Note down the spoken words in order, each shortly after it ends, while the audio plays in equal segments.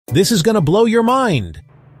This is gonna blow your mind!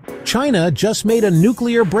 China just made a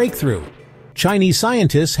nuclear breakthrough. Chinese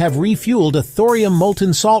scientists have refueled a thorium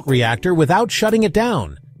molten salt reactor without shutting it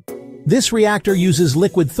down. This reactor uses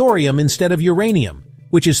liquid thorium instead of uranium,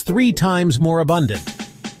 which is 3 times more abundant.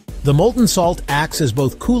 The molten salt acts as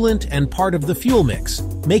both coolant and part of the fuel mix,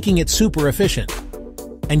 making it super efficient.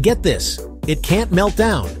 And get this, it can't melt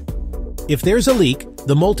down. If there's a leak,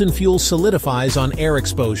 the molten fuel solidifies on air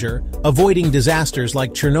exposure, avoiding disasters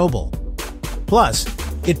like Chernobyl. Plus,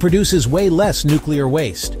 it produces way less nuclear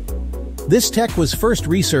waste. This tech was first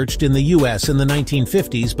researched in the US in the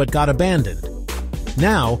 1950s but got abandoned.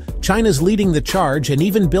 Now, China's leading the charge and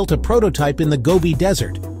even built a prototype in the Gobi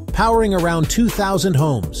Desert, powering around 2,000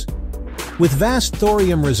 homes. With vast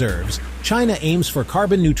thorium reserves, China aims for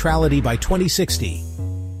carbon neutrality by 2060.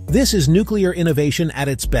 This is nuclear innovation at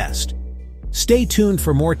its best. Stay tuned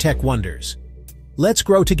for more tech wonders. Let's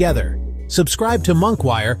grow together. Subscribe to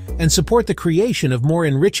MonkWire and support the creation of more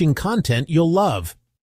enriching content you'll love.